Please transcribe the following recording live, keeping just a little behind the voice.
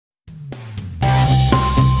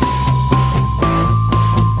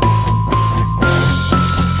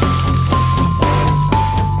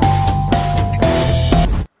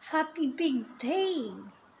big day.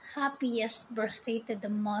 Happiest birthday to the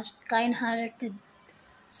most kind-hearted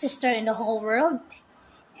sister in the whole world.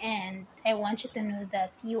 And I want you to know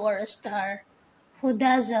that you are a star who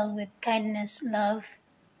dazzle with kindness, love,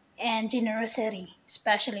 and generosity,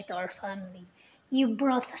 especially to our family. You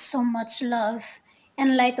brought so much love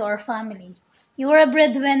and light to our family. You were a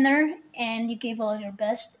breadwinner and you gave all your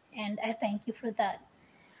best, and I thank you for that.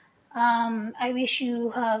 I wish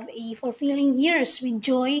you have a fulfilling years with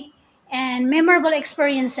joy and memorable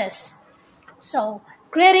experiences. So,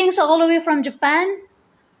 greetings all the way from Japan.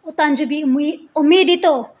 Otanjubi umi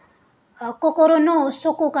dito. Kokoro no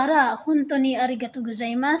soko kara honto ni arigatou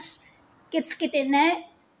gozaimasu. Kitskite ne.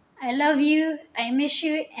 I love you, I miss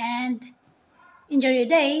you, and enjoy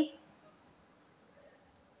your day.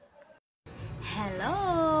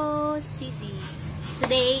 Hello, Sisi.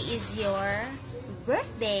 Today is your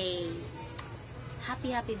birthday.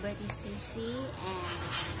 Happy birthday, Sisi, and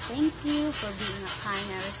thank you for being a kind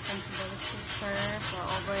and responsible sister for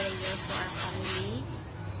over the years to our family.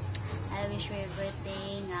 I wish you your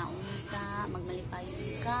birthday nga unta,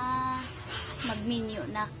 magmalipayon ka, magminyo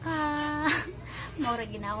na ka. Maura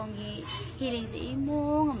ginakong hiling sa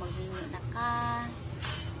imo, nga magminyo na ka.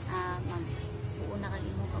 Magbuo na kag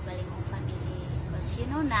imo kagaling mong family. Because you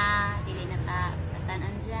know na, dili na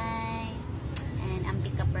tanan dyan. And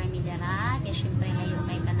ambik ka per midara, kaya syempre ngayon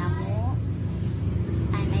may kanamo.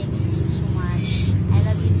 And I miss you so much. I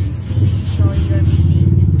love you, Sisi. Enjoy your birthday.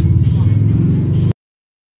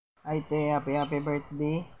 Hi Te, happy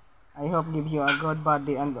birthday. I hope give you a good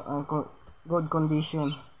body and good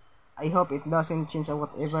condition. I hope it doesn't change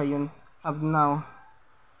whatever you have now.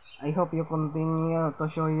 I hope you continue to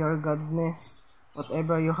show your godness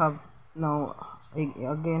whatever you have now.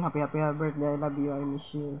 Again, happy birthday. I love you. I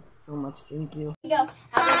miss you so much. Thank you.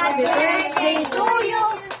 Happy birthday to you.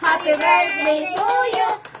 Happy birthday to you.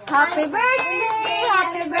 Happy birthday.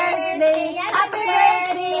 Happy birthday. Happy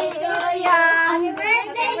birthday to you. Happy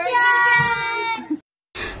birthday, God.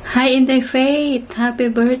 Hi Inday Faith,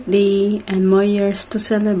 happy birthday and more years to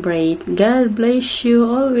celebrate. God bless you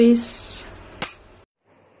always.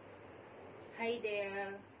 Hi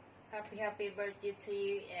there. Happy birthday to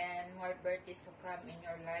you and more birthdays to come in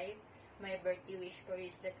your life. My birthday wish for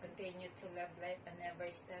you is that continue to love life and never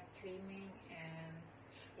stop dreaming and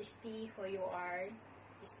stay who you are,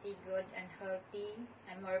 stay good and healthy,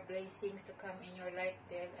 and more blessings to come in your life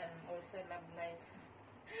there and also love life.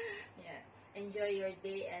 Yeah. Enjoy your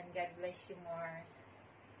day and God bless you more.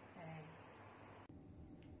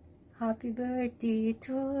 Happy birthday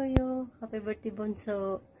to you. Happy birthday,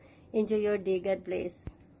 Bonso. Enjoy your day. God bless.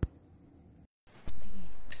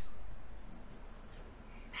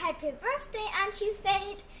 Happy birthday, Auntie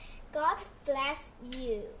Faith. God bless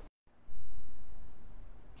you.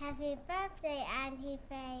 Happy birthday, Auntie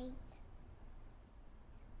Faith.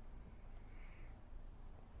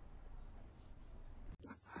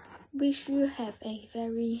 Wish you have a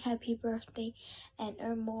very happy birthday and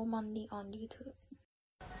earn more money on YouTube.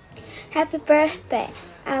 Happy birthday.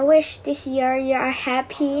 I wish this year you are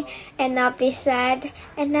happy and not be sad,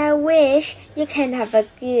 and I wish you can have a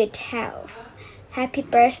good health. Happy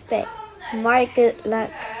birthday. More good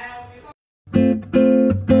luck.